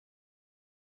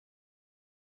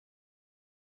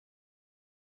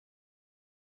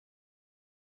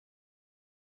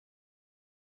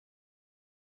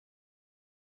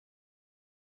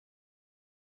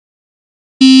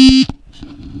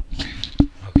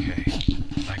Okay,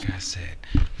 like I said,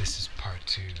 this is part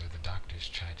 2 of the doctors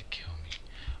tried to kill me.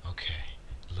 Okay,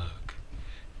 look.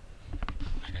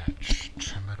 I got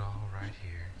Tramadol right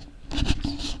here.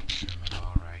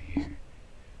 Tramadol right here.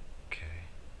 Okay.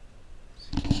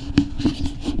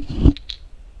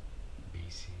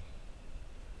 BC.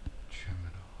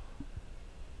 Tramadol.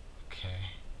 Okay.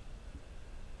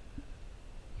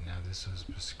 Now this was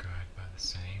prescribed by the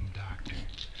same doctor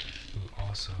who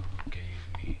also gave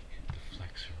me the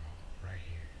Flexerol right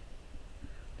here.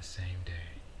 The same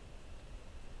day.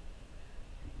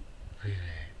 Look at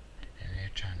that. And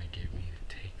they're trying to get me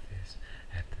to take this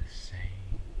at the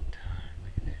same time.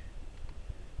 Look at that.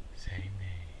 Same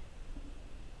name.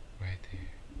 Right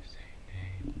there. Same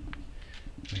name.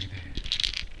 Look at that.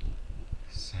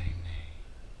 Same name.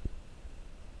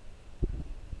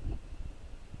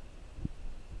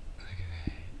 Look at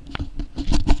that.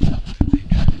 They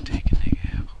trying to take a nigga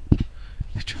out.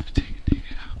 They trying to take a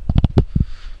nigga out.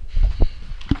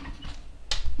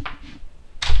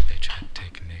 They trying to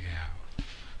take a nigga out.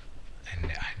 And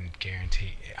I can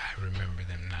guarantee, I remember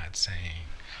them not saying,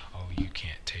 oh, you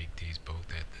can't take these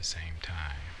both at the same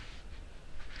time.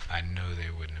 I know they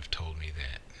wouldn't have told me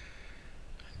that.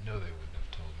 I know they wouldn't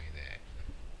have told me that.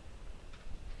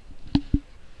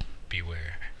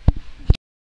 Beware.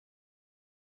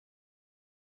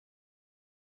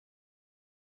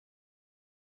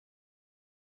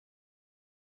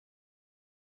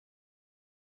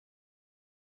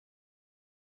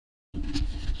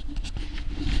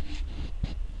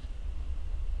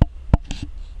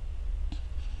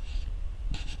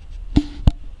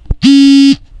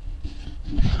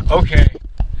 Okay,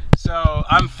 so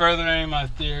I'm furthering my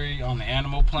theory on the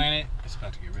Animal Planet. It's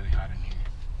about to get really hot in here.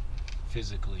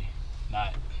 Physically,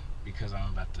 not because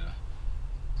I'm about to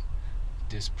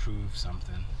disprove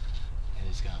something and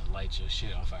it's gonna light your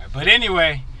shit on fire. But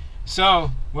anyway,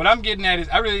 so what I'm getting at is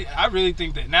I really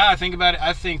think that, now I think about it,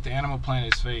 I think the Animal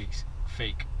Planet is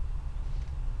fake.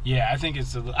 Yeah, I think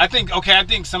I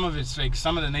think some of it's fake.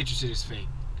 Some of the nature shit is fake.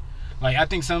 Like, I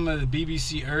think some of the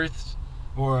BBC Earth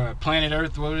or Planet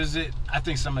Earth, what is it? I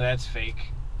think some of that's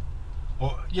fake.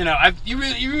 Or, you know, you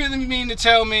really mean to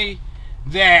tell me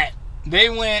that they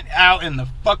went out in the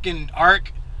fucking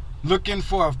Ark looking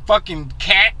for a fucking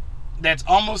cat that's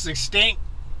almost extinct?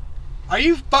 Are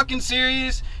you fucking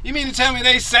serious? You mean to tell me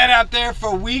they sat out there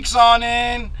for weeks on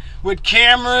end with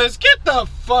cameras? Get the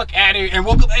fuck out of here and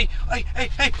woke up. Hey,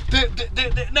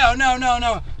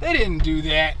 no. They didn't do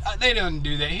that. They didn't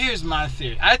do that. Here's my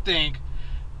theory. I think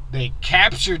they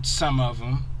captured some of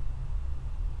them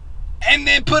and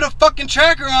then put a fucking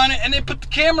tracker on it and they put the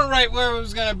camera right where it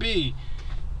was gonna be.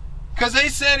 Cause they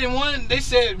said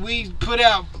we put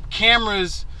out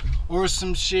cameras or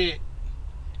some shit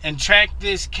and tracked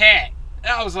this cat.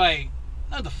 And I was like,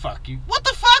 what the fuck? What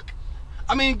the fuck?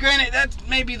 I mean, granted, that's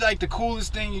maybe like the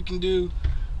coolest thing you can do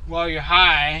while you're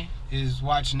high is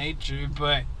watch nature,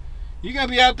 but you're gonna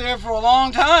be out there for a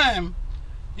long time.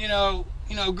 You know,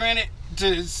 granted,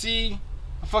 to see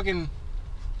a fucking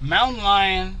mountain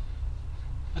lion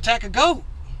attack a goat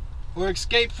or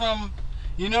escape from,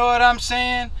 you know what I'm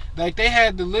saying? Like, they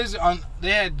had the lizard on,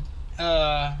 they had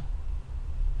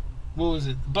what was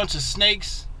it, a bunch of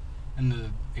snakes and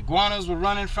the iguanas were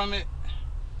running from it.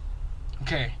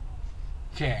 Okay,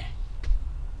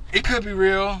 it could be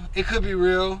real,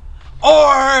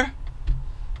 or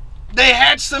they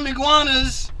hatched some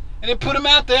iguanas and they put them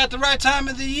out there at the right time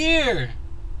of the year.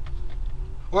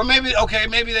 Or maybe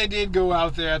they did go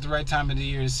out there at the right time of the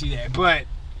year to see that. But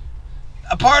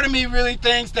a part of me really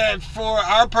thinks that for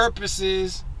our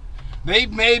purposes, they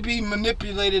maybe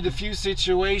manipulated a few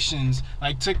situations.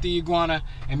 Like, took the iguana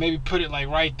and maybe put it like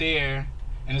right there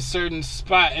in a certain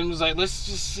spot and was like, let's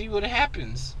just see what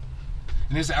happens.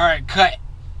 And they said, alright, cut.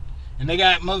 And they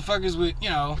got motherfuckers with, you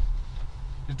know,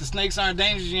 if the snakes aren't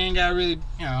dangerous, you ain't gotta really,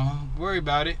 you know, worry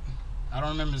about it. I don't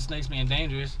remember the snakes being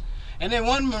dangerous. And then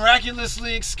one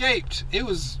miraculously escaped. It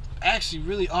was actually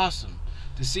really awesome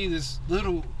to see this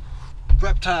little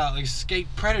reptile escape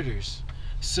predators.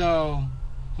 So,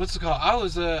 what's it called? I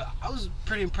was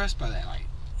pretty impressed by that. Like,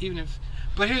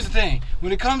 but here's the thing: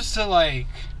 when it comes to that,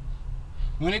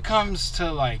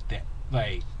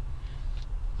 like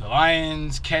the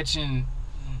lions catching,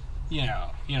 you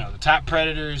know, the top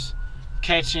predators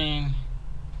catching,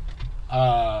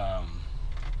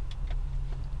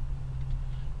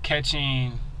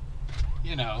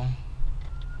 you know,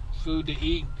 food to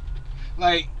eat.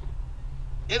 Like,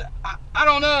 I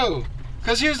don't know.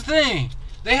 Because here's the thing.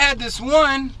 They had this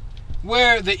one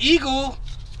where the eagle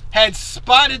had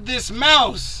spotted this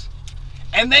mouse.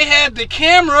 And they had the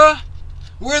camera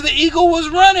where the eagle was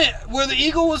running, where the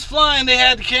eagle was flying, they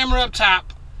had the camera up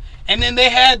top, and then they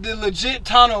had the legit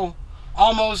tunnel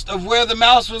almost of where the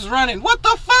mouse was running. What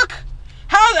the fuck?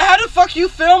 How the fuck you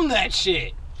film that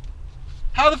shit?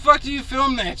 How the fuck do you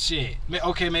film that shit?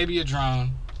 Okay, maybe a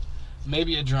drone.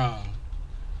 Maybe a drone.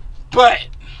 But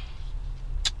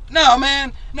no,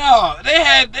 man. No, they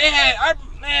had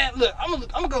man, look, I'm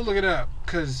gonna go look it up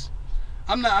cuz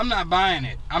I'm not buying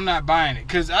it. I'm not buying it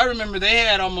cuz I remember they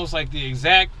had almost like the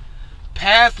exact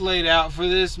path laid out for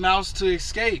this mouse to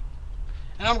escape.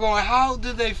 And I'm going, how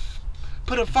did they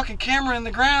put a fucking camera in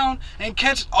the ground and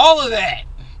catch all of that?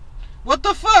 What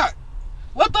the fuck?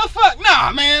 What the fuck?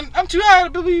 Nah, man. I'm too high to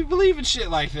believe in shit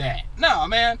like that. Nah,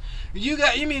 man. You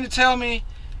mean to tell me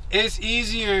it's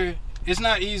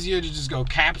not easier to just go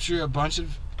capture a bunch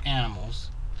of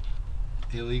animals,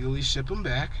 illegally ship them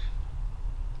back,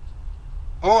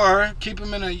 or keep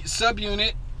them in a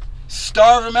subunit,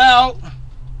 starve them out,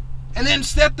 and then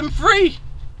set them free?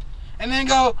 And then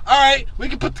go, alright, we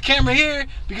can put the camera here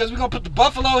because we're going to put the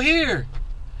buffalo here.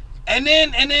 And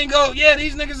then go, yeah,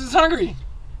 these niggas is hungry.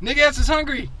 Niggas is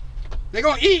hungry. They're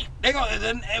going to eat.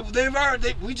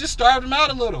 We just starved them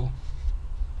out a little.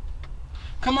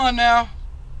 Come on now.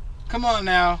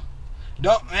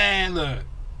 Don't, man, look.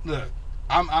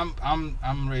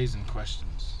 I'm raising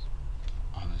questions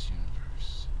on this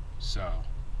universe. So,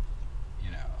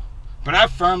 but I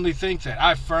firmly think that.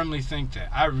 I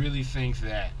really think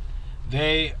that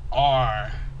they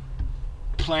are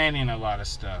planning a lot of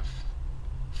stuff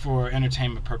for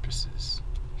entertainment purposes.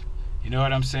 You know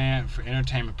what I'm saying? For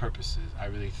entertainment purposes. I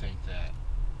really think that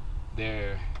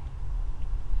they're,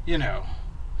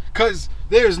 because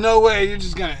there's no way you're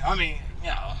just going to,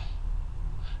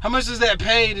 how much does that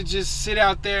pay to just sit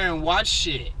out there and watch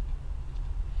shit?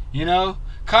 Kind of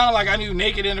like I knew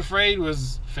Naked and Afraid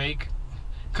was fake.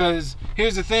 Because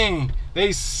here's the thing.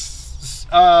 They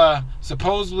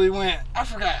supposedly went, I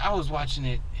forgot, I was watching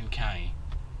it in county.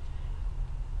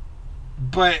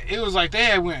 But it was like they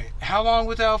had went how long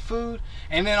without food?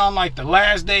 And then on like the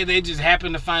last day they just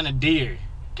happened to find a deer.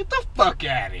 Get the fuck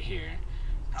out of here.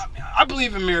 I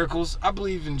believe in miracles. I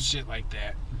believe in shit like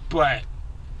that. But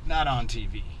not on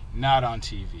TV. Not on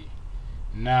TV.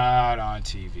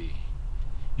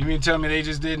 You mean to tell me they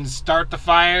just didn't start the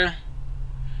fire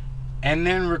and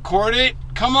then record it?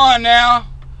 Come on now.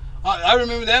 I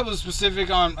remember that was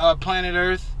specific on Planet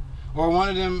Earth, or one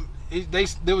of them.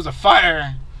 There was a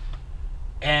fire,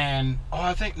 and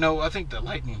I think the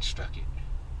lightning struck it.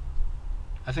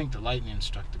 I think the lightning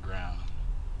struck the ground,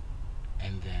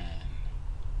 and then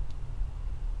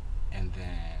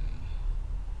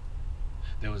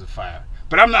there was a fire.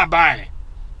 But I'm not buying it.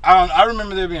 I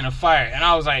remember there being a fire, and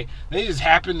I was like, they just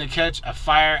happened to catch a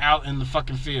fire out in the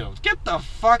fucking field. Get the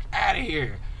fuck out of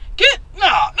here.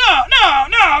 No,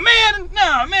 man,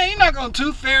 you're not gonna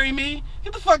tooth fairy me.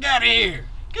 Get the fuck out of here.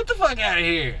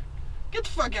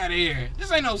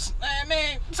 This ain't no,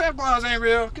 man, Santa Claus ain't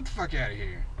real. Get the fuck out of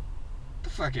here.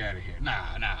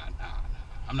 Nah.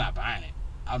 I'm not buying it.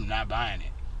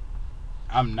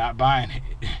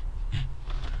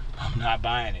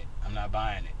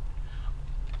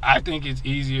 I think it's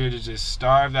easier to just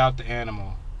starve out the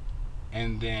animal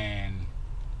and then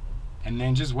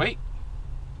just wait.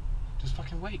 Just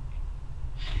fucking wait.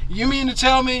 You mean to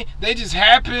tell me they just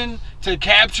happen to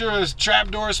capture a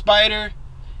trapdoor spider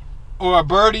or a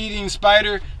bird-eating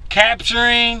spider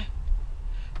capturing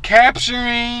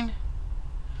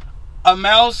a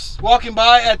mouse walking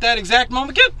by at that exact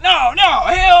moment? No,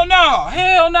 hell no,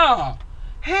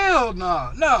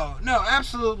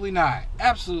 absolutely not.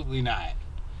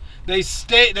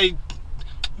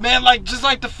 Man, just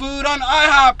like the food on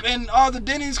IHOP and all the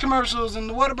Denny's commercials and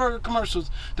the Whataburger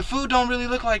commercials, the food don't really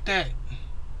look like that.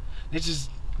 They just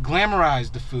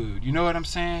glamorize the food. You know what I'm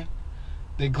saying?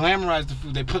 They glamorize the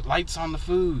food. They put lights on the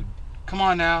food. Come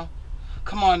on now.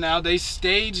 They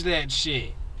stage that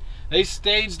shit.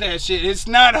 It's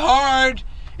not hard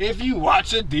if you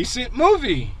watch a decent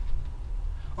movie.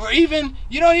 Or even,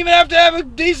 you don't even have to have a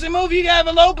decent movie. You can have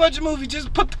a low budget movie.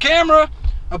 Just put the camera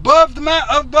above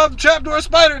the trapdoor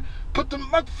spider, put the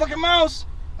motherfucking mouse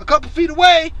a couple feet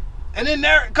away, and then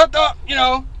there, put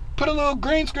a little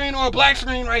green screen or a black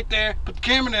screen right there, put the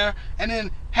camera there, and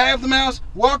then have the mouse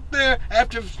walk there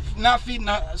after not feeding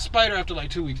a spider after like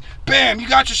 2 weeks. Bam, you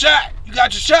got your shot.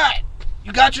 Get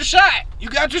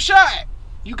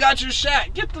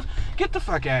the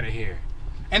fuck out of here.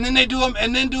 And then they do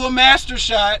a master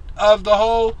shot of the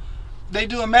whole.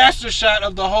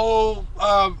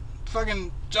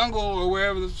 Fucking jungle or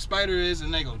wherever the spider is,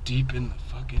 and they go deep in the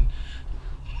fucking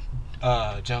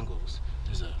jungles.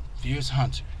 There's a fierce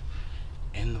hunter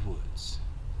in the woods,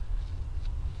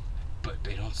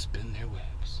 but they don't spin their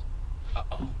webs.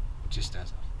 Uh-oh. Just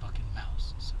as a fucking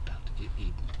mouse is about to get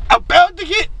eaten. About to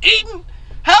get eaten?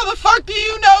 How the fuck do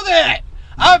you know that?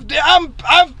 I've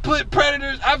put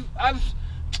predators.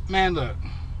 Man, look.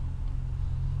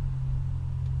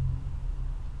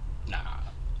 Nah.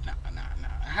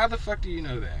 How the fuck do you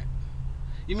know that?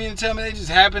 You mean to tell me they just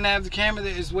happen to have the camera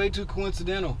there? It's way too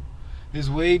coincidental. It's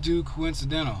way too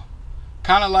coincidental.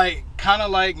 Kind of like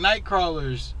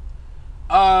Nightcrawlers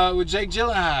with Jake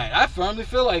Gyllenhaal. I firmly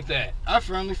feel like that. A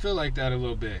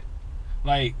little bit.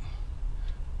 Like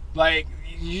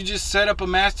you just set up a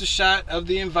master shot of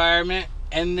the environment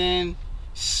and then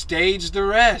stage the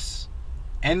rest.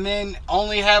 And then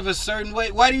only have a certain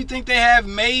way. Why do you think they have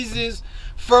mazes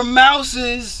for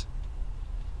mouses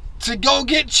to go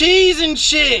get cheese and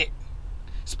shit?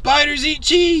 Spiders eat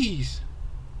cheese.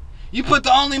 You put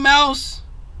the only mouse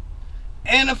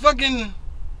in a fucking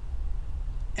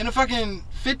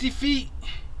 50 feet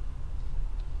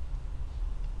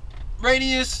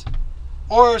radius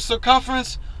or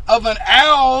circumference of an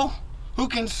owl who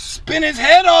can spin his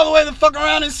head all the way the fuck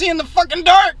around and see in the fucking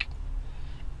dark.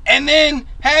 And then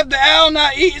have the owl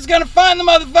not eat. It's gonna find the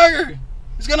motherfucker.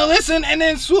 It's gonna listen and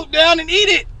then swoop down and eat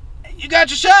it. You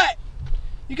got your shot.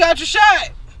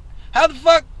 How the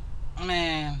fuck,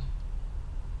 man?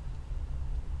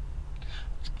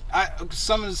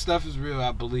 Some of the stuff is real,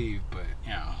 I believe, but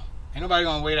you know, ain't nobody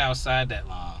gonna wait outside that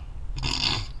long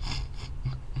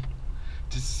just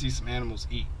to see some animals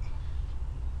eat.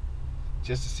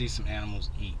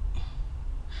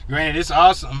 Granted, it's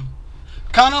awesome.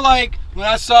 Kind of like when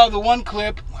I saw the one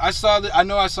clip. I saw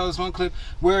this one clip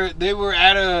where there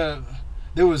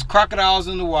was crocodiles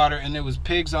in the water and there was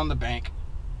pigs on the bank,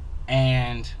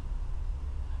 and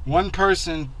one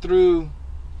person threw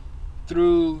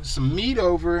some meat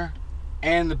over,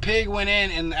 and the pig went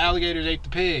in, and the alligators ate the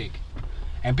pig.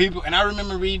 And I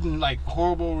remember reading like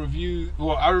horrible reviews.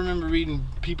 Well, I remember reading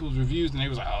people's reviews, and they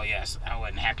was like, "Oh yes, I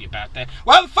wasn't happy about that."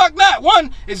 Why the fuck not?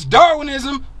 One, it's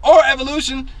Darwinism or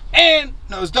evolution,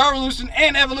 it's Darwinism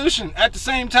and evolution at the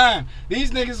same time.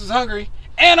 These niggas is hungry,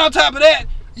 and on top of that,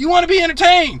 you want to be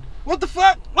entertained. What the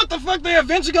fuck? They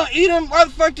eventually gonna eat them? Why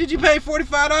the fuck did you pay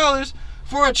 $45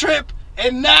 for a trip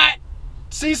and not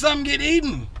see something get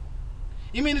eaten?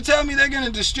 You mean to tell me they're gonna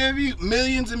distribute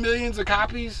millions and millions of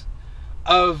copies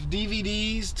of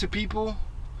DVDs to people,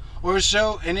 or a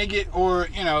show, and they get, or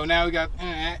now we got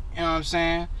internet, you know what I'm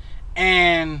saying,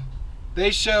 and they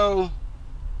show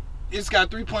it's got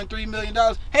 $3.3 million.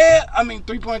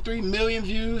 3.3 million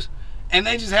views, and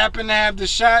they just happen to have the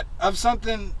shot of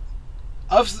something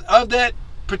of that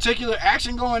particular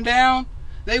action going down.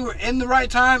 They were in the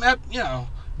right time.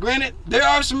 Granted, there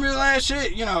are some real ass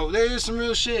shit. There is some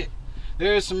real shit.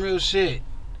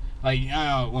 Like,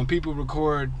 when people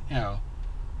record,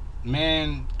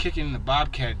 man kicking the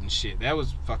bobcat and shit. That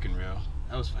was fucking real.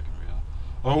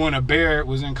 Or when a bear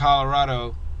was in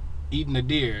Colorado eating a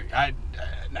deer. That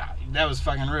was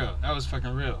fucking real.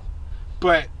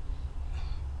 But,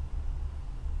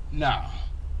 no.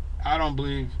 I don't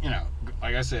believe,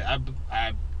 like I said,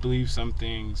 I believe some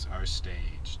things are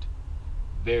staged.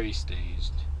 Very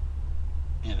staged.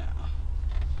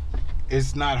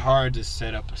 It's not hard to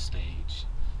set up a stage.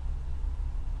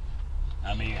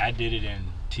 I did it in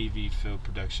TV Film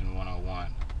Production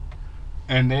 101.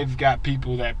 And they've got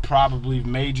people that probably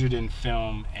majored in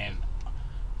film and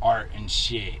art and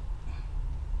shit.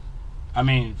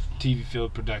 TV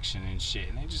film production and shit.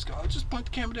 And they just go, just point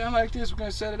the camera down like this. We're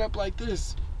going to set it up like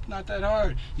this. Not that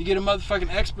hard. You get a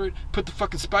motherfucking expert, put the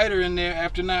fucking spider in there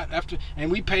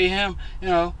and we pay him,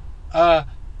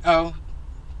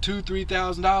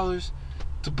 $2,000-$3,000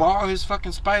 to borrow his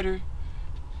fucking spider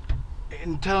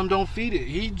and tell him don't feed it.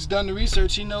 He's done the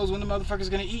research. He knows when the motherfucker's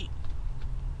gonna eat.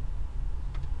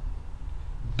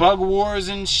 Bug wars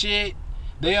and shit.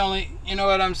 They only, you know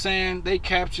what I'm saying? They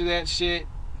capture that shit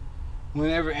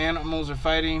whenever animals are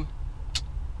fighting.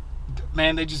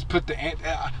 Man, they just put the ant.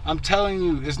 I'm telling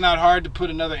you, it's not hard to put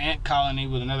another ant colony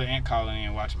with another ant colony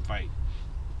and watch them fight.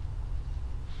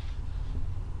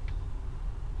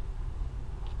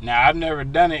 Now, I've never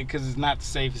done it because it's not the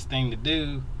safest thing to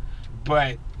do,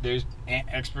 but there's ant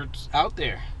experts out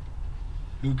there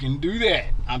who can do that.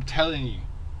 I'm telling you.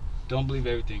 Don't believe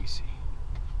everything you see.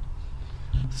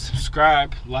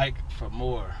 Subscribe, like for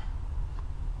more.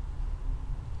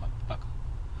 Motherfucker.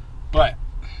 But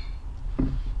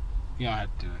you don't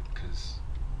have to do it because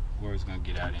word's going to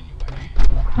get out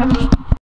anyway.